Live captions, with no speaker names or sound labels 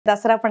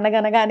దసరా పండుగ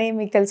అనగానే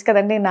మీకు తెలుసు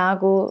కదండి,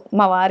 నాకు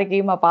మా వారికి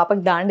మా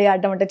పాపకి దాండి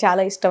ఆడడం అంటే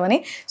చాలా ఇష్టమని.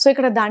 సో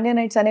ఇక్కడ దాండియా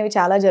నైట్స్ అనేవి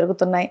చాలా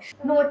జరుగుతున్నాయి.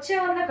 నువ్వు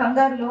వచ్చేవన్న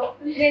కంగారులో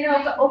నేను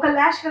ఒక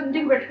లాష్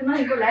కంటికి పెట్టుకున్నా,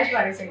 ఇంకో లాష్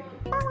పారేసాను.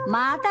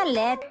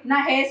 నా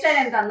హెయిర్ స్టైల్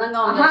ఎంత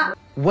అందంగా ఉందో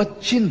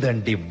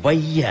వచ్చిందండి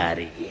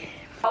వయ్యారి.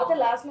 అవతల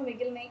లాస్ట్ లో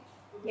మిగిలినాయి,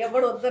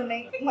 ఎవడు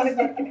వద్దున్నాయి మనకి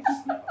దొరికినాయి.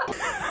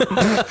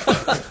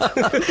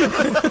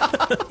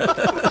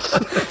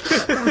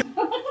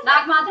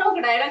 నాకు మాత్రం ఒక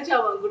డైలాగ్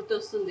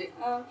గుర్తొస్తుంది,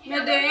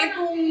 मैं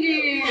देखूंगी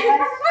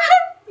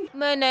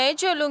मैं नहीं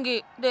चलूंगी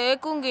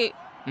देखूंगी.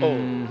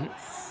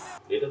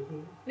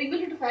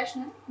 రింగుల్ టు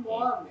ఫ్యాషన్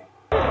బాగుంది.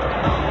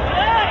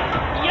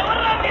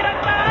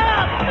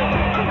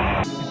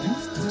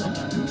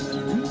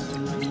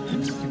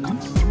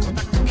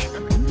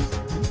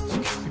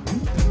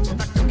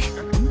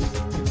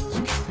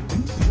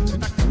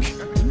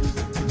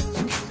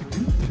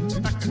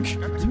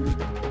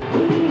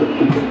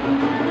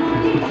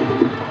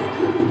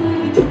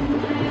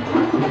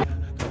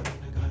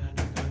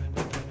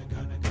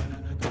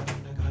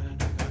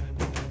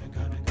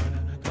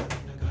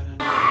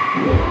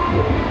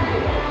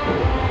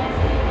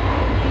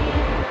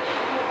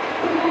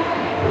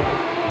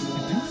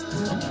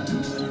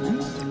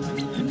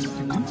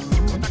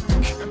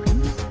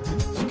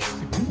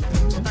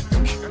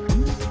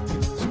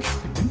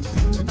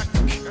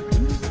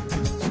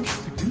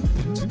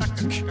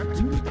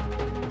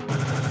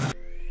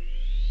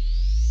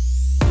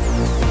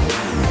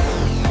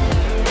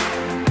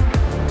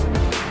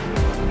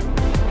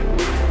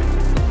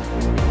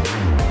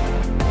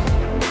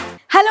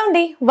 హలో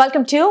అండి,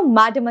 వెల్కమ్ టు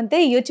మాటమంతే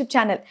యూట్యూబ్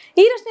ఛానల్.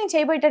 ఈరోజు నేను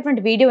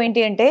చేయబోయేటటువంటి వీడియో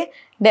ఏంటి అంటే,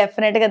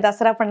 డెఫినెట్గా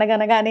దసరా పండుగ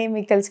అనగానే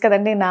మీకు తెలుసు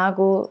కదండి,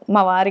 నాకు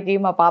మా వారికి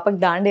మా పాపకి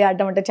దాండి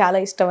ఆడడం అంటే చాలా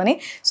ఇష్టమని.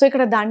 సో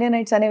ఇక్కడ దాండియా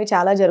నైట్స్ అనేవి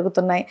చాలా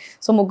జరుగుతున్నాయి.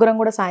 సో ముగ్గురం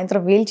కూడా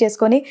సాయంత్రం వీల్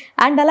చేసుకొని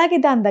అండ్ అలాగే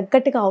దాని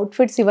తగ్గట్టుగా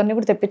అవుట్ఫిట్స్ ఇవన్నీ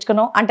కూడా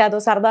తెప్పించుకున్నాం. అంటే అదో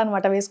సరదా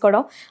అనమాట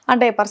వేసుకోవడం.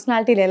 అంటే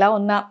పర్సనాలిటీలు ఎలా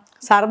ఉన్నా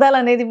సరదాలు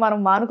అనేది మనం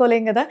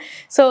మానుకోలేం కదా.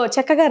 సో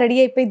చక్కగా రెడీ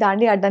అయిపోయి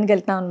దాండి ఆడడానికి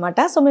వెళ్తున్నాం అనమాట.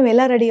 సో మేము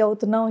ఎలా రెడీ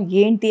అవుతున్నాం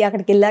ఏంటి,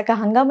 అక్కడికి వెళ్ళాక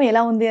హంగామా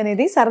ఎలా ఉంది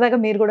అనేది సరదాగా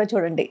మీరు కూడా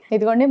చూడండి.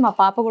 ఇదిగోండి మా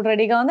పాప కూడా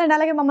రెడీగా ఉంది అండ్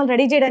అలాగే మమ్మల్ని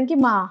రెడీ చేయడానికి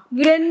మా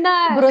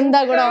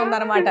బృందా కూడా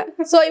ఉందన్నమాట.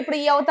 సో ఇప్పుడు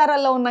ఈ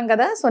అవతారాల్లో ఉన్నాం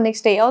కదా, సో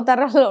నెక్స్ట్ ఏ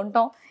అవతారాల్లో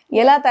ఉంటాం,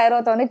 ఎలా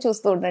తయారవుతాం అనేది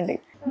చూస్తూ ఉండండి.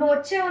 నువ్వు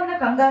వచ్చేవన్న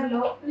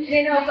కంగారులో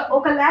నేను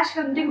ఒక లాష్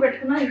కంటికి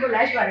పెట్టుకున్నా, ఇంకో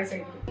లాష్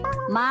పారేసాను.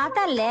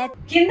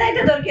 కింద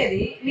అయితే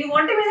దొరికేది, నీ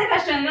ఒంటి మీద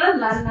కష్టం కదా,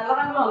 నల్ల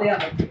రంగులో ఉంది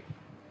కాబట్టి.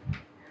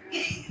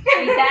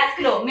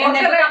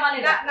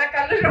 నా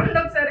కళ్ళు చూడండి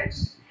ఒకసారి.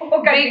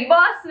 బిగ్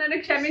బాస్ నన్ను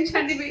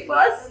క్షమించండి బిగ్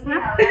బాస్,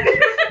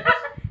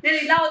 నేను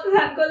ఇలా అవుతుంది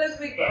అనుకోలేదు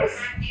బిగ్ బాస్.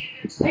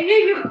 అయ్యో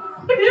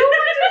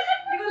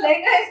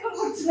లెహంగా వేసుకొని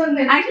కూర్చున్నాను.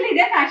 యాక్చువల్లీ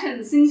ఇదే ఫ్యాషన్,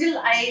 సింగిల్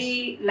ఐ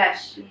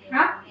లాష్.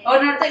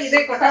 ఇదే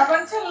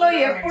ప్రపంచంలో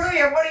ఎప్పుడు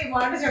ఈ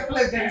మాట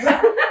చెప్పలేదు తెలుసా.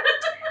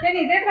 నేను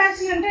ఇదే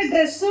ఫ్యాషన్ అంటే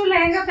డ్రెస్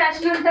లెహంగా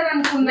ఫ్యాషన్ అంటారు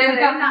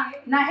అనుకున్నాను.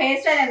 నా హెయిర్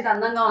స్టైల్ ఎంత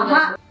అందంగా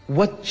ఉందో.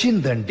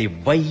 వచ్చిందండి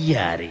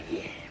వయ్యారి.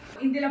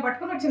 ఇందులో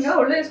పట్టుకుని వచ్చింది,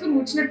 ఒళ్ళు వేసుకుని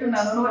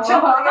కూర్చున్నట్టున్నాను. నువ్వు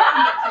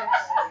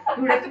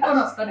ఇప్పుడు ఎత్తుకొని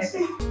వస్తాను.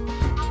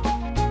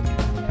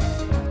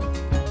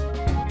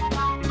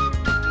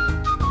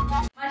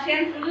 మా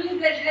షేన్ ఫుల్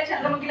ఫ్లెడ్జ్ గా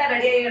చంద్రముఖిలా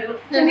రెడీ అయ్యాడు.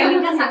 మేము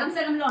ఇంకా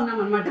సగంలో ఉన్నాం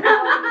అనమాట.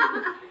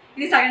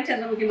 ఇది సగం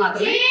చంద్రముఖి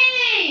మాత్రమే.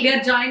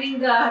 We are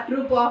joining the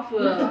troupe of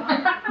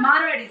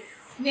Marwadis.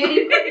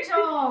 నేను కొంచెం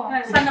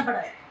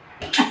సన్నపడాలి.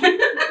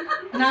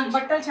 నాకు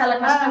బట్టలు చాలా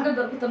కష్టంగా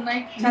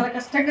దొరుకుతున్నాయి, చాలా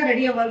కష్టంగా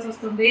రెడీ అవ్వాల్సి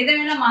వస్తుంది.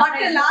 ఏదైనా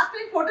లాస్ట్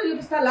టైం ఫోటో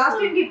చూపిస్తా, లాస్ట్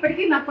టైం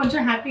ఇప్పటికీ నాకు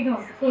కొంచెం హ్యాపీగా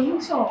ఉంది.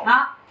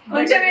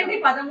 కొంచెం ఏంటి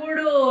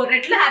 13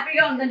 రెట్లు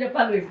హ్యాపీగా ఉందని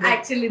చెప్పాలి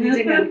యాక్చువల్లీ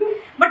నిజంగా.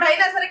 బట్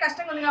అయినా సరే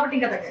కష్టంగా ఉంది కాబట్టి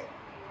ఇంకా తగ్గదు.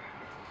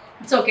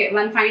 It's okay,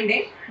 one fine day.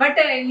 But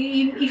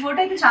ఈ ఫోటో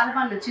అయితే చాలా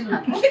బాగా నచ్చింది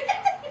నాకు.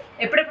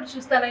 ఎప్పుడెప్పుడు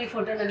చూస్తానో ఈ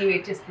ఫోటోలని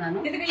వెయిట్ చేస్తున్నాను.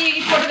 ఎందుకంటే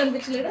ఈ ఫోటో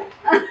కనిపించలేదా?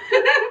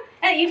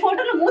 ఈ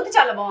ఫోటోలో మూతి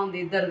చాలా బాగుంది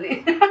ఇద్దరిది.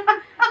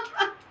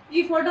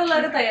 ఈ ఫోటో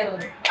లాగా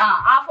తయారవుతుంది,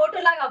 ఆ ఫోటో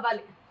లాగా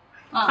అవ్వాలి.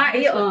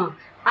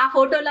 ఆ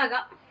ఫోటో లాగా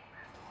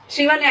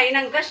శివాని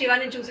అయినాక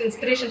శివాని చూసి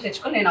ఇన్స్పిరేషన్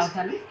తెచ్చుకొని నేను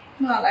అవుతాను.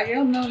 అలాగే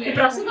ఉన్నావు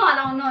ప్రస్తుతం,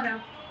 అలా ఉన్నావురా.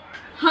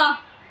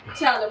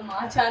 చాలమ్మా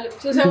చాలు.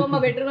 చూసావా మా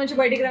బెడ్రూమ్ నుంచి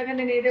బయటికి రాగా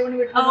నేను ఏ దేవుని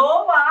పెట్టుకున్నా.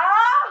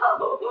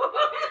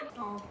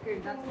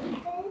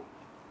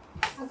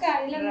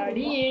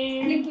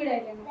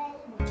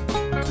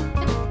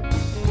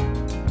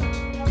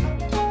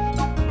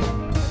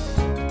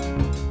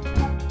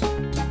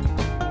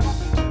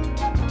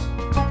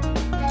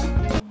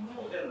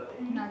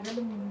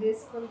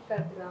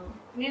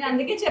 నేను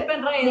అందుకే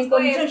చెప్పాను రా,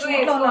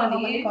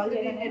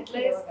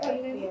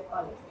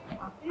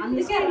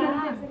 అందుకే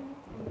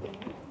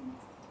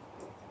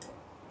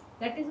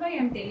that is why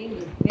I'm telling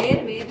you,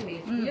 where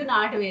you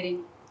not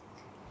wearing.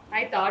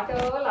 I thought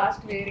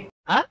last wearing.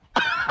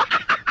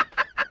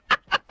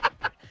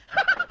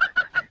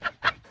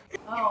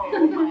 Oh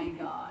my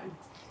god,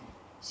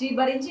 she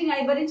భరించింగ్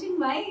I భరించింగ్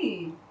why?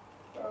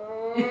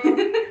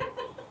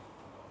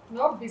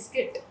 No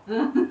biscuit.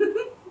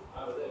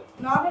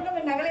 Normal గా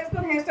నగలు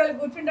వేసుకొని హెయిర్ స్టైల్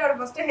కూర్చుంటాడు.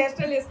 ఫస్ట్ హెయిర్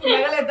స్టైల్ వేసుకొని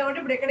నగలు వేద్దామంటే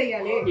ఇప్పుడు ఎక్కడ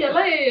వేయాలి,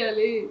 ఎలా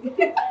వేయాలి,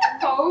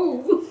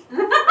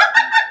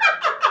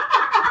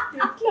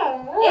 ఎట్లా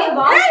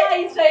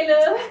ఈ స్టైల్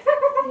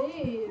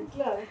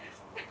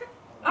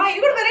ఇది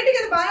కూడా వెరైటీ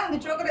కదా, బాగానే ఉంది.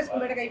 చోకర్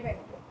వేసుకుని బయటకు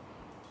అయిపోయింది.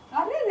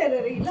 అదే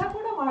ఇలా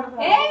కూడా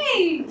వాడతారు.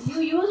 You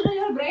used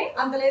your brain.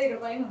 అంత లేదు, ఇక్కడ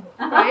పైన ఉంది.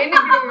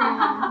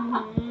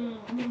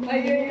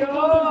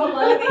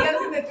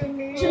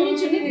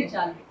 చున్ని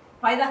తెచ్చాలి,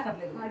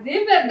 పైదాకర్లేదు. అదే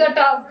పెద్ద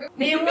టాస్క్.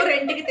 మేము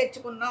రెంట్కి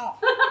తెచ్చుకున్నాం,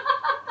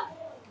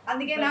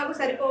 అందుకే నాకు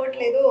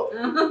సరిపోవట్లేదు.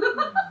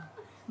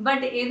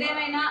 బట్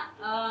ఏదేమైనా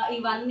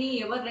ఇవన్నీ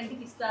ఎవరు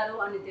రెంట్కి ఇస్తారు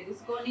అని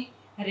తెలుసుకొని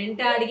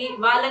రెంట్ అడిగి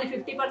వాళ్ళని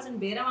 50%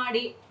 బేరం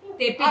ఆడి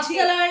తెప్పించి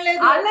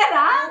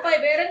రూపాయి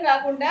బేరం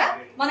కాకుండా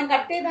మనం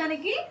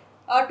కట్టేదానికి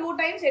 2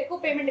 times ఎక్కువ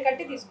పేమెంట్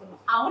కట్టి తీసుకున్నాం.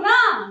 అవునా?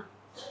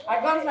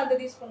 అడ్వాన్స్ అంత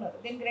తీసుకున్నారు.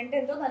 దీనికి రెంట్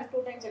ఎంతో, దానికి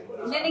 2 times ఎక్కువ.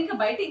 నేను ఇంకా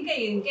బయట ఇంకా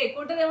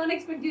ఎక్కువ ఉంటుందేమో అని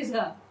ఎక్స్పెక్ట్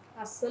చేసా.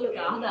 అస్సలు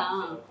కాదా?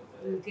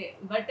 ఓకే.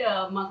 బట్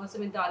మా కోసం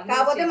ఇంత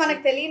కాకపోతే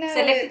మనకు తెలియని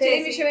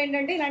విషయం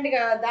ఏంటంటే ఇలాంటి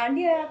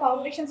దాండియా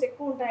కాంపిటీషన్స్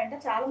ఎక్కువ ఉంటాయంట.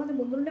 చాలా మంది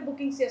ముందు నుండి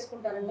బుకింగ్స్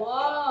చేసుకుంటారంట.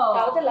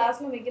 కాకపోతే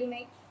లాస్ట్ లో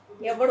మిగిలినాయి,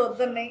 ఎవడు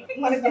వద్దన్నాయి,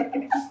 మనకు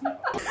దొరికినాయి.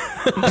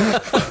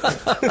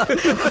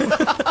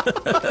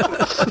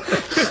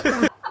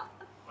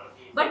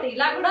 బట్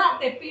ఇలా కూడా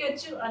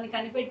తెప్పియొచ్చు అని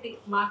కనిపెట్టి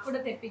మాకు కూడా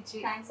తెప్పించి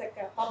థ్యాంక్స్ అక్క.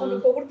 పాపం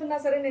నువ్వు పొగుడుతున్నా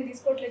సరే నేను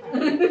తీసుకోవట్లేదు.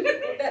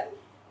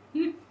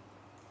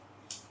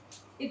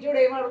 ఇది చూడ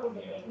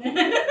ఏమనుకుంటున్నా,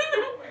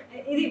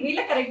 ఇది వీళ్ళ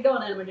కరెక్ట్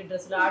అనమాట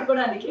డ్రెస్సులు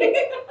ఆడుకోవడానికి.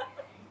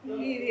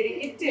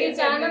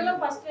 ఛానల్లో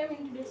ఫస్ట్ టైం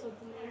ఇంట్రడ్యూస్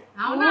అవుతుంది.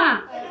 అవునా?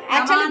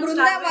 యాక్చువల్లీ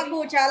బృంద మాకు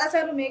చాలా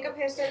సార్లు మేకప్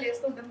హెయిర్ స్టైల్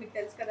చేస్తుంటుంది, మీకు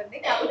తెలుసు కదండి.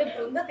 కాకపోతే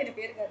బృంద తిన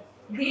పేరు కాదు,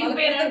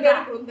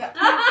 బృంద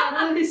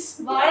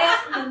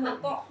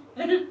మొత్తం.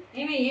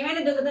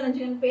 ఏమైనా దొంగతనం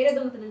చేయండి, పేరే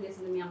దొంగతనం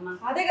చేసింది మీ అమ్మ.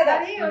 అదే కదా,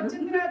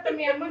 వచ్చిన తర్వాత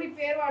మీ అమ్మ నీ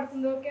పేరు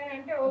వాడుతుంది ఓకే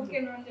అంటే ఓకే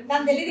అని చెప్పి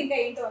దాని తెలియదు ఇంకా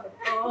ఏంటో అని.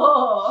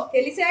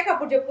 తెలిసాక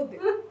అప్పుడు చెప్పుద్ది.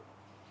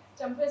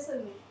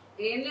 చంపేస్తుంది.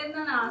 ఏం లేదు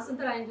నా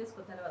ఆశంతో ఆయన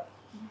చేసుకో తర్వాత.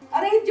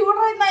 అరే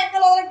చూడరా, నా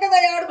ఎక్కడ కదా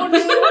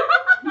ఆడుకుంటుంది.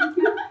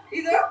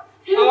 ఇదో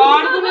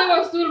ఆడుకునే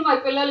వస్తువులు మరి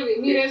పిల్లలవి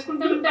మీరు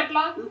వేసుకుంటారంటే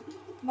ఎట్లా?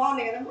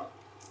 బాగున్నాయి కదమ్మా.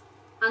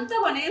 అంతా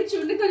మన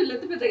చూడండి, కొంచెం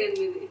లెత్త పెద్దగా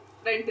ఇది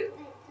ఫ్రంట్.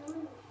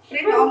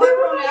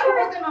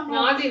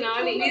 నాది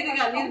నాది నీది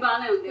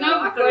బాగానే ఉంది.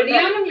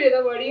 వడియానం లేదా?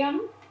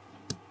 వడియానం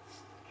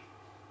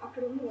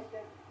అక్కడ ఉంది.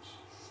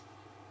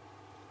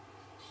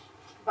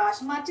 భాష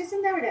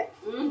మార్చేసింది ఆవిడ.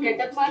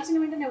 గెటప్ మార్చిన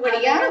వెంటనే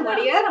వడియారం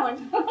వడియారం అంట.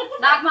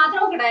 నాకు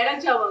మాత్రం ఒక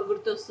డైలాగ్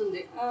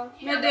గుర్తొస్తుంది.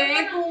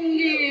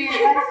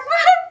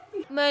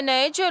 मैं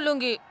नहीं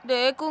चलूंगी,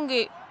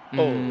 देखूंगी.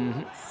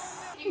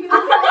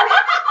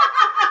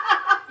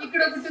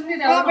 ఇక్కడ ఒకటి ఉంది,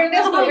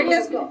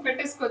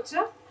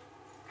 పెట్టేసుకోవచ్చా?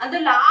 అది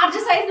లార్జ్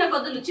సైజ్ నాకు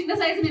వద్దు, చిన్న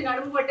సైజ్ నేను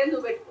అడుగు పట్టే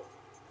నువ్వు పెట్టుకో.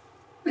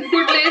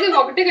 ఇంకోటి లేదు,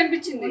 ఒకటే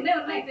కనిపించింది.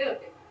 ఉన్నాయి.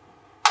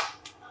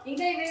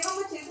 ఇంకా ఇవేమో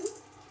చేదు,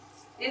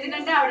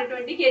 ఎందుకంటే ఆవిడ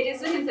 20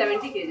 kgs, నేను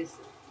 70 kgs.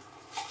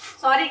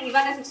 సారీ,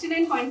 ఇవాళ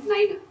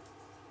 69.9.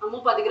 అమ్మో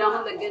 10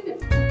 గ్రాములు తగ్గాను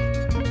నేను.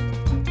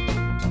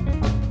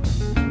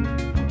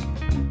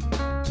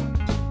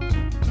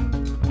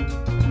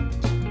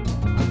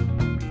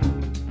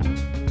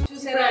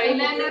 చూసారా,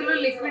 ఐలైనర్ లో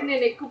లిక్విడ్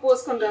నేను ఎక్కువ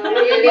పోసుకుంటాను.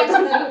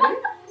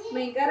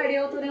 మేము ఇంకా రెడీ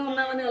అవుతూనే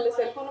ఉన్నామని వాళ్ళు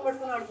సెల్ ఫోన్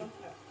పట్టుకుని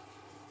ఆడుకుంటున్నారు.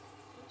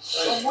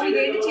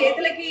 ఇదేంటి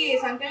చేతులకి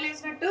సంకలు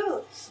వేసినట్టు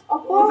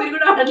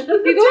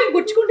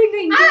గుచ్చుకుంటే ఇంకా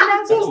ఇంకా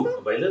డాన్స్ చేస్తాం.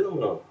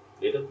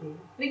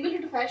 రింగుల్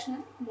ఫ్యాషన్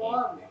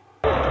బాగుంది.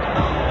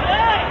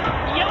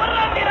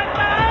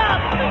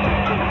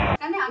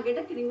 కానీ ఆ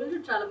గెటప్కి రింగుల్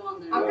జుట్టు చాలా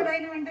బాగుంది. అక్కడ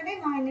అయిన వెంటనే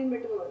మా ఆయన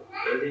పెట్టుకోవాలి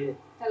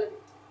తలది.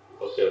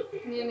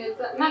 నేను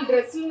వెళ్తా, నా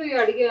డ్రెస్సులు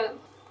అడిగా.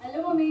 Hello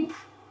mummy.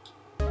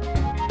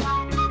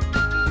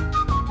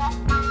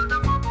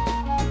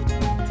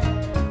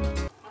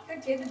 అక్కడ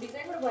చేతి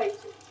డిజైన్ కూడా బాగా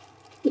ఇచ్చారు.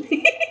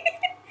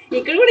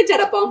 ఇక్కడ కూడా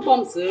ఇచ్చారా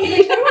పాంపామ్స్?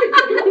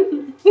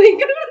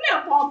 ఇక్కడ కూడా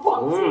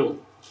pompoms.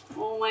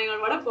 Oh my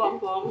God, what a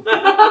pompom.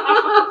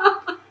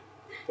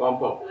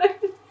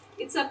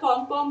 It's a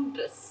pompom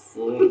dress.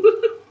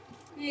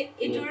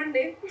 ఇది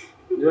చూడండి,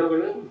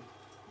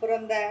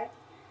 బృంద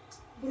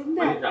బృంద.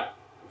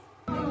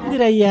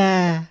 మీరయ్యా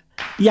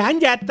ఏం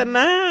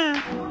చేస్తున్నా?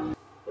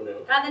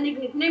 కాదా, నీకు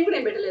నిక్ నేమ్ కూడా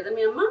ఏం పెట్టలేదా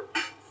మీ అమ్మ?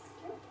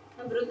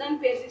 బృందాన్ని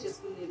పేరు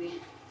తీసుకుంది. ఇది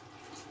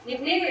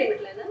నిక్ నేమ్ ఏం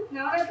పెట్టలేదా?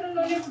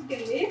 నవరాత్రుల్లోనే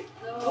పుట్టింది,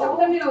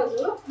 9వ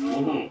రోజు.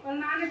 వాళ్ళ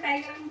నాన్న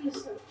టైగర్ అని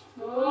పిలుస్తాడు.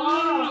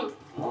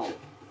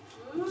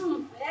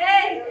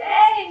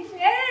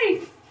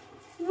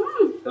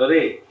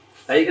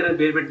 టైగర్ అని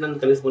పేరు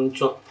పెట్టినందుకు కనీసం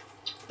కొంచెం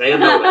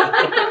టైగర్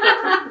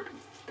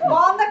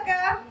బాగుందక్క.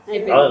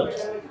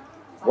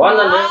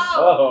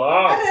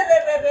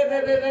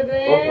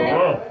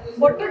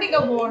 బొట్టు ఇంకా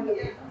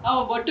బాగుంటుంది.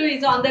 బొట్టు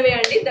ఈజ్ ఆన్ ద వే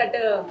అండి. That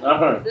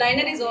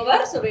liner is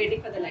over, so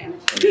waiting for the liner.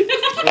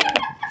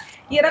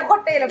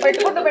 ఇరగొట్టే ఇలా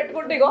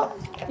పెట్టుకుంటూ ఇగో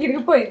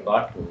ఇరిగిపోయింది.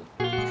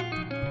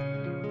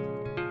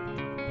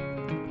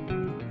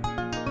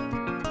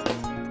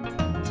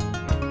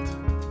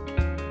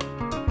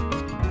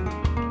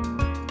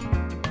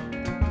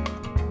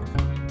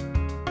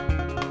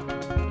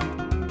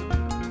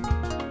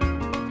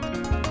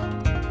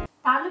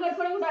 తాళ్ళు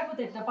కట్టుకోవడం కూడా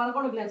రాకపోతే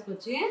 11 క్లాస్కి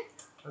వచ్చి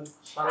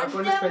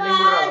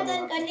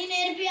కన్నీ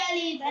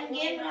నేర్పియాలి, తనకి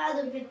ఏం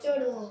రాదు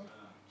పిచ్చోడు.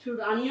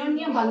 చూడు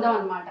అన్యోన్య బంధం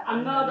అన్నమాట.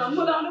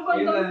 అన్నదమ్ముల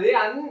అనుబంధం.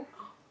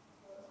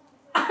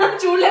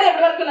 చూడలేదు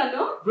ఎప్పటివరకు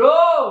నన్ను. బ్రో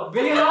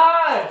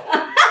బీహార్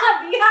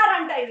బీహార్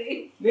అంట ఇది.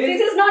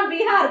 This is not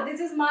Bihar,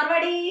 this is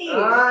Marwadi.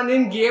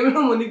 నేను గేమ్ లో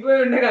మునిగిపోయి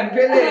ఉండే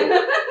కనిపించలేదు.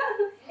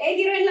 ఏ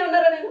హీరోయిన్ లో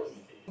ఉన్నారా నేను?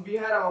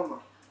 బీహార్ అమ్మమ్మ.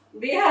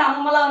 బీహార్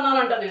అమ్మమ్మలా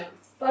ఉన్నానంట నేను.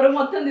 పరువు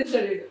మొత్తం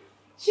తీసాడు వీడు.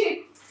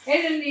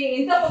 ఏంటండి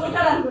ఇంత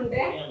పొగుంటాడు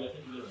అనుకుంటే,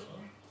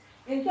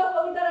 ఎంతో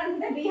పొగుంటాడు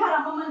అనుకుంటే బీహార్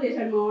అమ్మమ్మని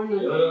చేశాడు మా వాడిని.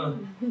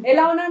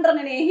 ఎలా ఉన్నాంటారు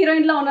నేను ఏ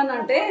హీరోయిన్ లో ఉన్నాను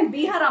అంటే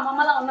బీహార్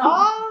అమ్మమ్మలా ఉన్నాను.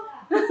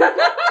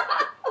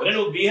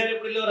 నువ్వు బీహార్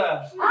ఎప్పుడు వెళ్ళావురా?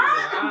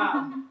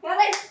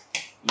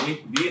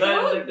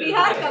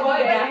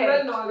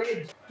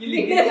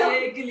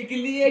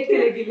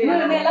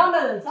 ఎలా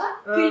ఉన్నది తెలుసా?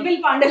 కిల్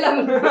బిల్ పాండేలా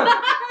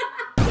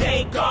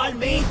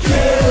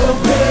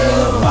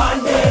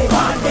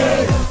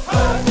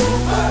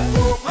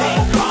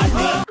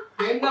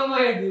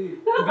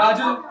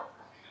గాజు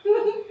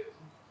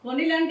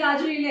కొనిలాంటి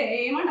గాజు ఇల్లే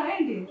ఏమంటావా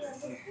ఏంటి?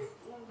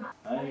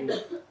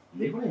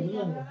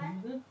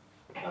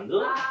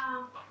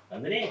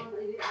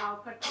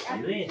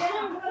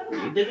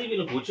 ఏంటది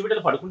వీళ్ళు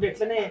కూర్చోబెట్టాలి పడుకుంటే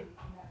ఎట్లనే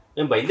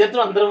మేము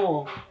బయలుదేరుతున్నాం అందరము.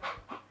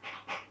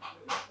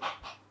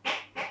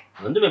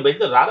 ముందు మేము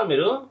బయలుదేరు రారా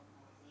మీరు?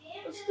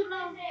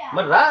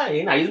 మరి రా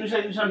ఏం 5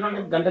 నిమిషాలు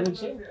అంటున్నాండి గంట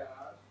నుంచి.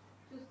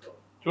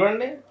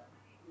 చూడండి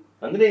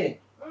అందుకే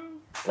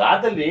రా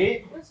తల్లి.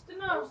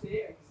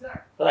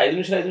 5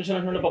 నిమిషాలు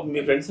అంటున్నాడు పాప.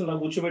 మీ ఫ్రెండ్స్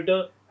నాకు కూర్చోబెట్టు,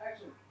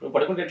 నువ్వు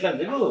పడుకుంటే ఎట్లా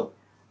అంతే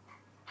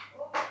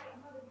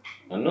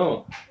నన్ను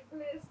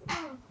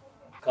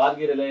కార్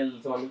గీర్ ఎలా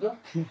వెళ్తాం అందుకు.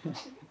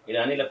 ఇది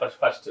అనిల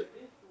ఫస్ట్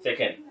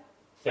సెకండ్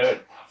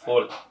థర్డ్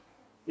ఫోర్త్.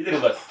 ఇది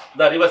రివర్స్.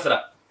 దా రివర్స్ రా.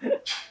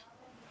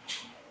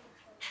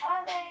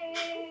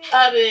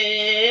 అరే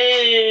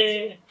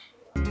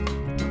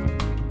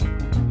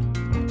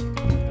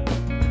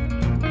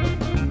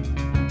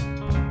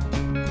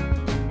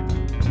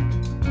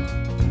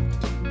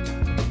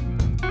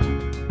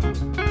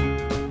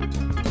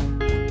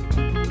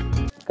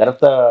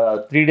కరెక్ట్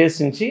 3 days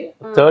నుంచి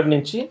 3rd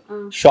నుంచి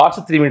షార్ట్స్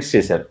 3 minutes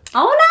చేశారు.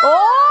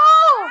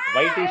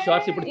 వైట్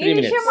షార్ట్స్ ఇప్పుడు 3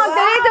 minutes.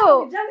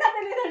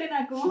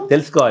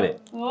 తెలుసుకోవాలి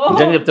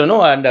నిజంగా చెప్తాను.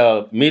 అండ్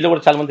మీలో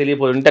కూడా చాలా మంది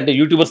తెలియపోయి ఉంటే, అంటే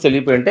యూట్యూబర్స్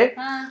తెలియపోయి ఉంటే,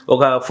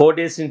 ఒక 4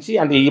 days నుంచి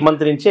అంటే ఈ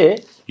మంత్ నుంచే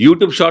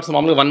యూట్యూబ్ షార్ట్స్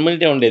మామూలుగా 1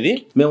 minute ఉండేది.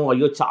 మేము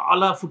అయ్యో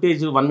చాలా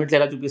ఫుటేజ్ 1 minute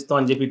ఎలా చూపిస్తాం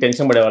అని చెప్పి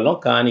టెన్షన్ పడేవాళ్ళం.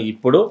 కానీ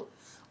ఇప్పుడు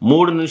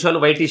 3 నిమిషాలు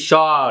వైట్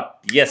షార్ట్.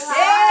 ఎస్.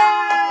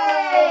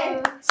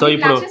 సో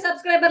ఇప్పుడు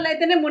సబ్స్క్రైబర్లు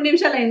అయితేనే 3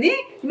 నిమిషాలు అయింది,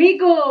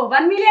 మీకు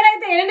 1 million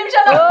అయితే 7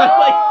 నిమిషాలు.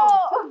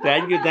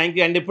 థ్యాంక్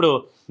యూ అండి. ఇప్పుడు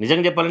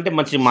నిజంగా చెప్పాలంటే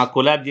మంచి మా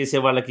కొలాబ్ చేసే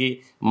వాళ్ళకి,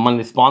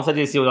 మమ్మల్ని స్పాన్సర్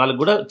చేసే వాళ్ళకి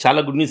కూడా చాలా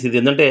గుడ్ న్యూస్ ఇది.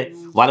 ఎందుకంటే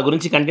వాళ్ళ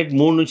గురించి కంటెంట్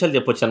 3 నిమిషాలు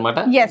చెప్పొచ్చు అనమాట.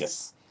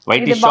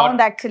 వైట్ షార్ట్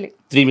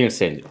 3 minutes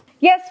అయింది.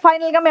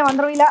 ఫైనల్ గా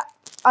మేమందరం ఇలా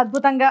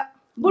అద్భుతంగా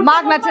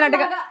మాకు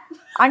నచ్చినట్టుగా,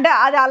 అంటే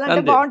అది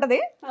అలాంటి బాగుంటది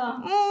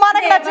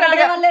మనకు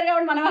నచ్చినట్టుగా.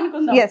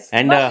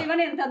 అండ్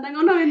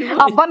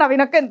అబ్బా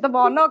నవీనక్క ఎంత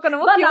బాగున్నావు ఒక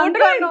నువ్వు.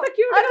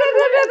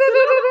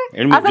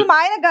 అసలు మా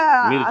ఆయన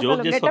మీరు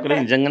జోక్ చేసుకోవాలి.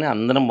 నిజంగానే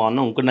అందరం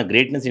బాగున్నాం. ఇంకొన్న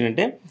గ్రేట్నెస్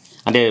ఏంటంటే,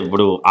 అంటే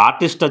ఇప్పుడు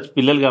ఆర్టిస్ట్ టచ్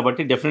పిల్లలు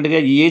కాబట్టి డెఫినెట్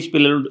గా ఈ ఏజ్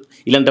పిల్లలు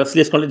ఇలాంటి డ్రెస్లు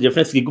వేసుకోవాలంటే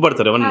డెఫినెట్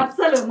సిగ్గుపడతారు. ఎవరన్నా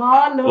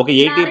ఒక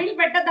 80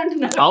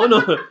 అవును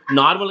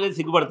నార్మల్ గా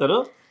సిగ్గుపడతారు.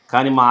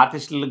 కానీ మా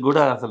ఆర్టిస్టులకు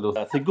కూడా అసలు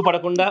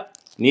సిగ్గుపడకుండా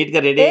నీట్ గా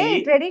రెడీ అయ్యి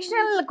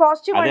ట్రెడిషనల్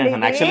కాస్ట్యూమ్.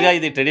 యాక్చువల్ గా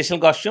ఇది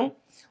ట్రెడిషనల్ కాస్ట్యూమ్.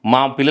 మా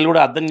పిల్లలు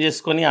కూడా అర్థం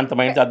చేసుకొని అంత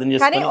మైండ్ అర్థం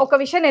చేసుకొని. కానీ ఒక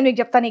విషయం నేను మీకు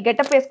చెప్తాను, ఈ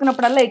గెటప్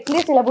వేసుకున్నప్పుడల్లా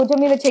అట్లీస్ట్ ఇలా భుజం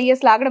మీద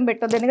చెయ్యేసి లాగడం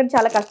పెట్టొద్దు. ఎందుకంటే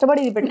చాలా కష్టపడి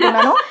ఇది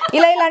పెట్టుకున్నాను.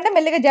 ఇలా అంటే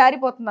మెల్లిగా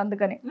జారిపోతుంది.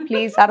 అందుకని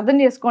ప్లీజ్ అర్థం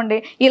చేసుకోండి.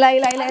 ఇలా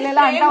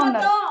అంటా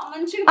ఉన్నారు.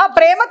 ఆ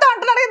ప్రేమతో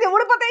అంటున్నాడు కదా,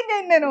 ఊడిపోతే ఏం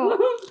చేయండి నేను.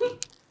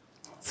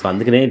 సో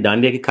అందుకనే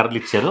దాండియాకి కర్రలు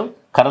ఇచ్చారు,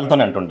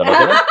 కర్రలతోనే అంటుంటారు.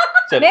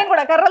 నేను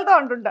కూడా కర్రలతో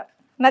అంటుంటా.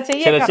 నా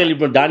చెయ్యి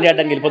ఇప్పుడు దాండి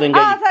ఆడడానికి వెళ్ళిపోతాం.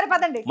 సరే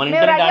పదండి.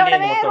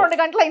 2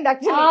 గంటలు అయింది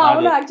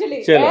యాక్చువల్లీ.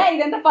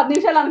 ఇదంతా 10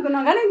 నిమిషాలు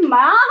అనుకున్నాం కానీ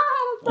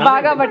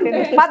బాగా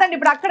పట్టింది. పదండి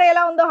ఇప్పుడు అక్కడ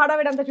ఎలా ఉందో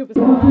హడావిడంతా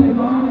చూపిస్తాం.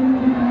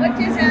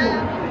 వచ్చేసా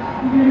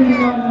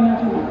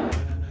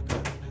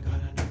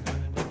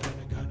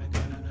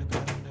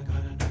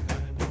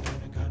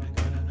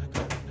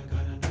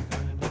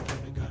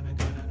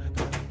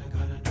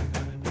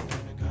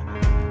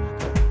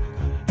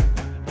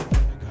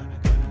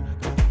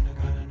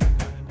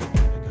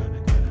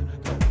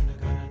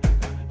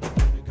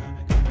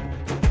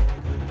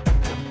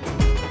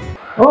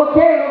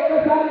ఓకే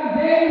ఒక్కసారి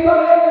జై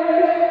భోలేనాథ్.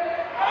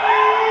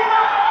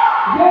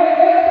 జై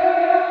జై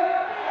భోలేనాథ్.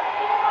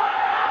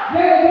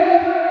 జై జై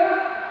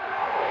భోలేనాథ్.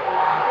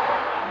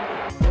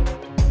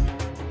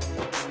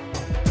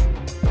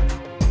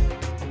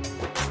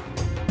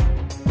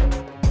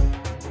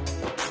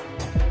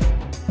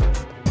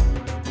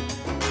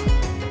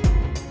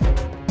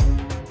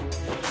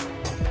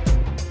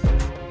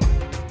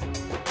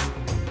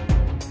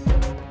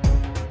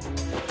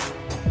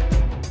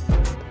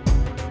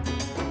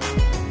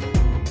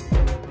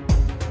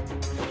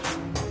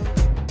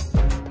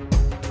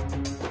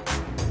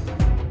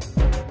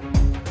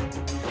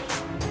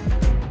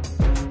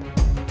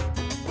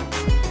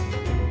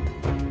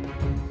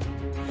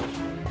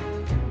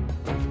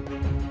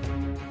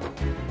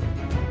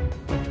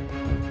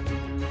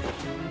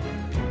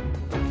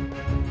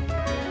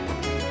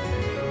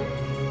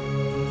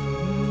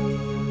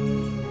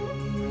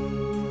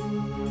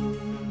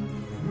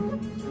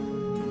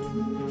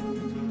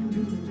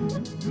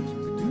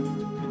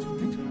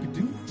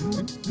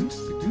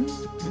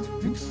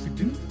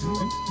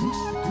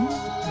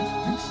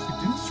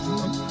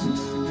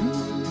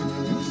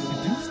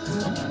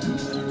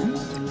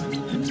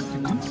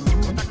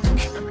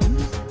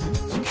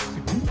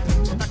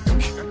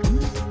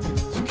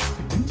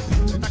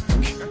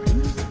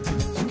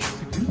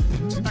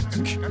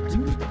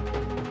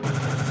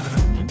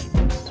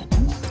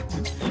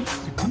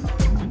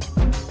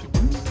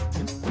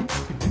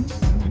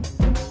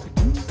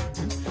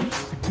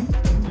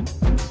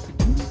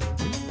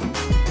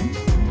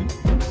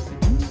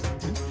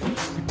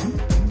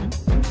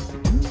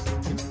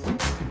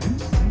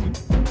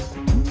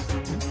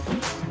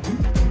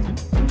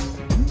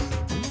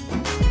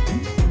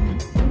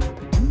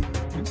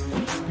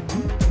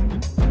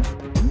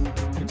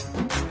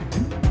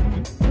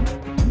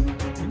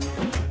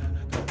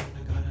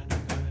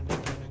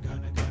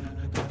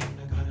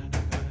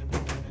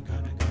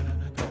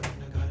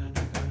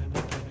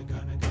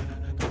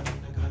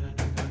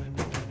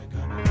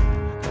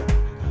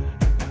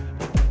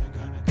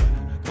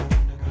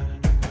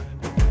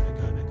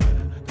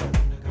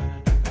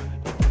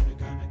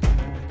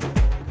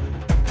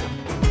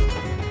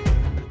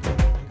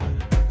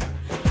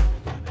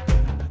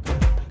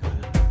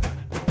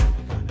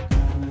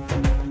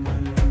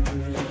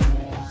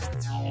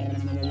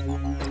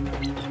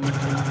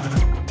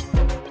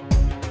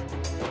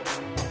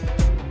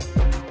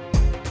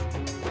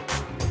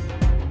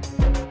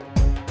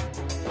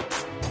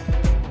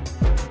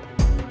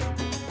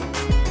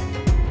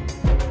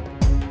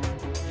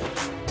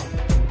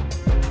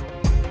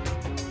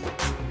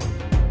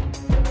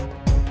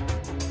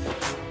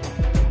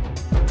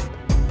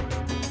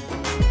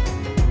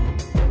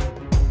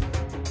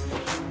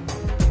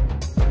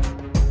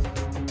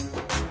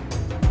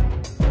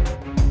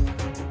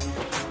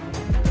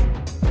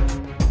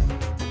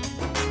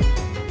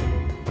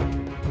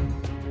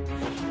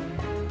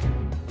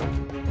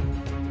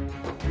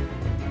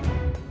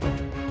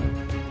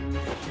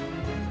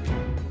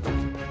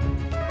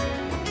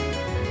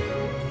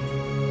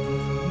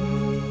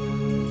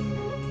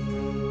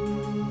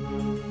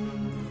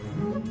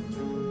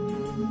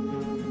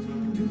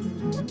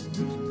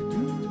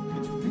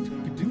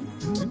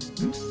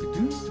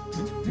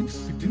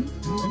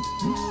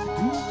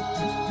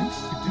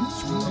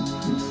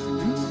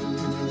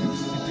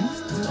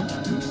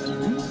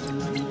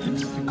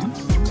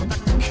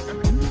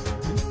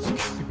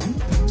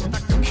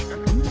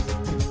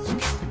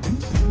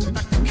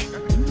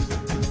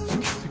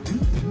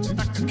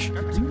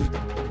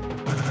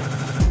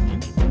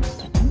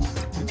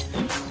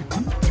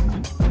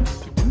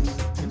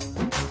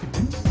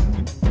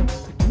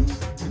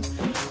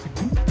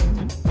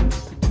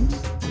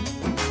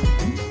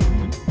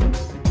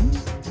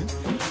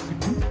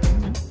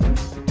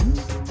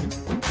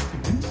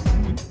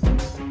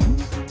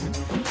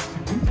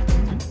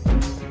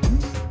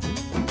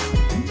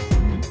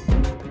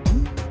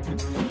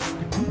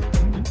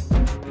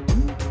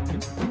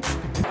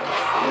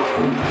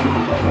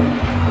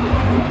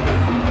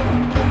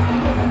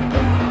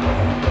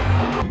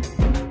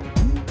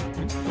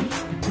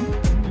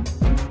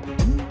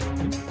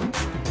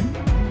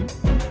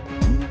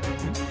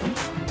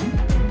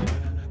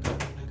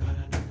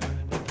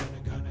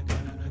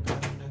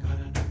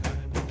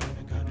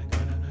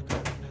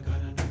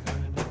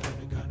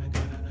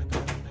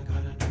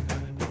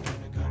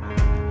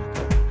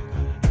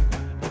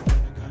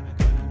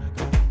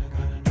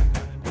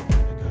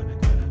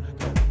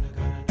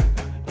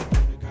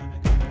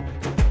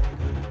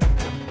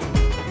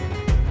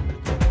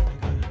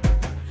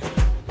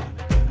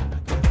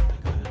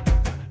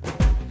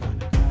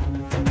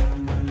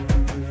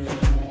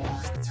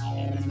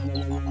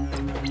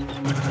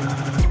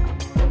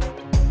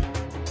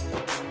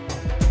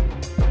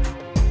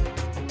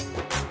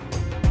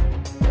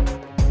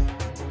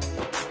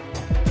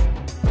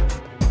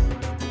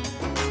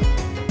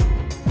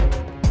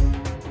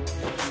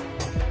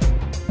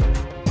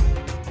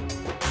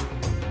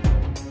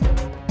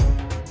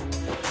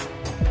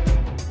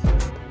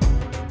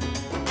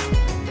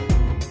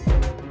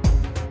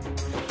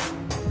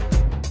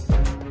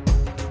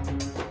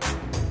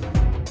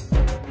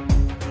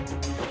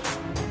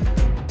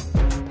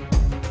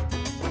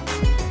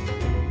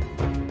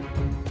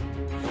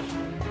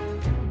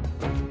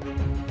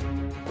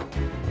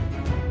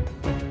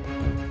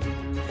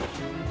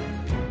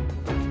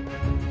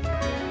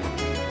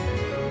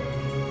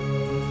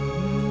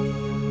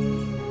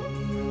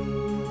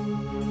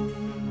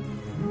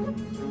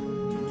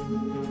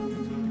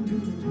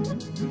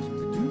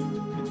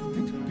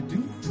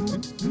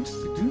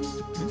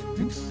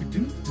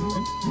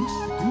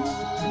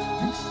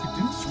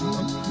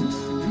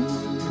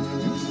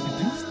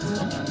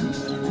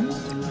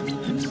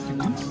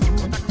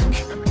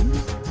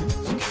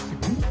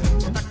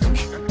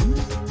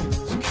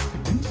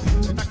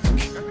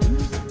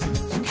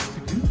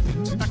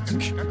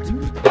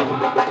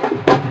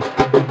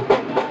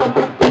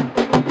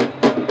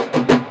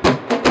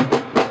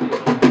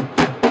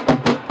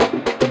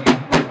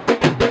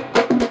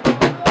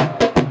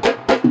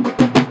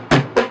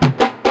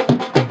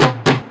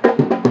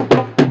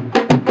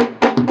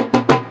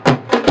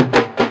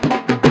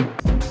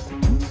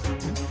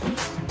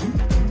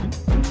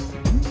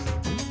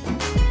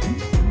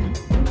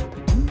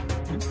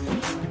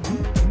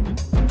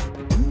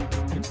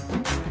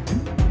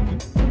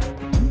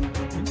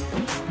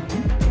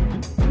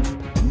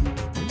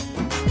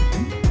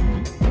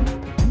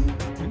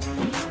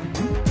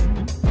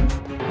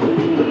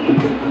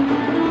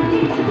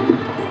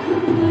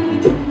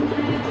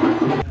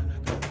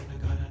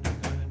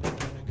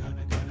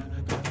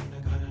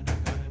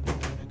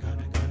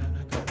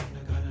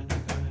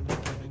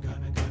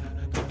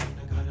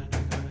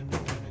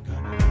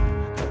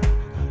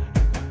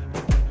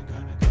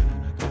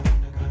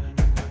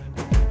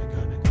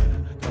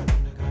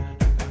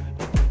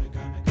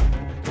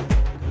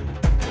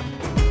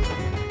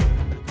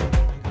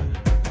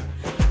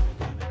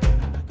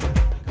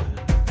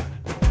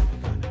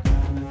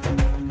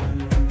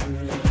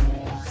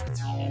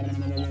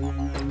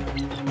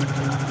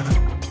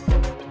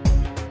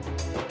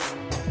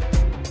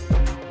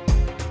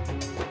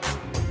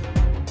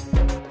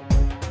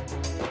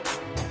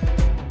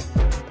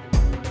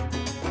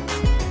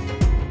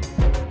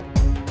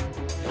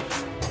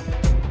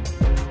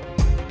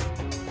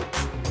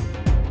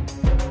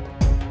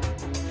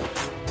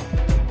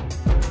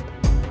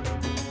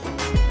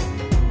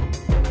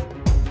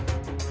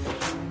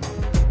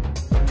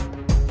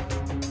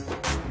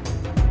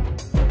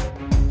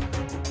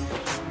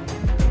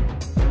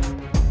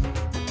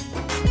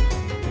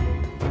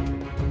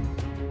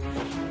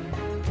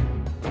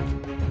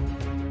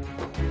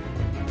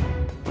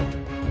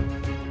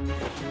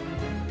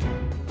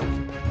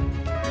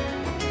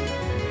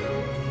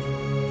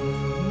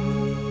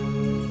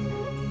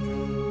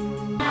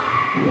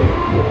 Happy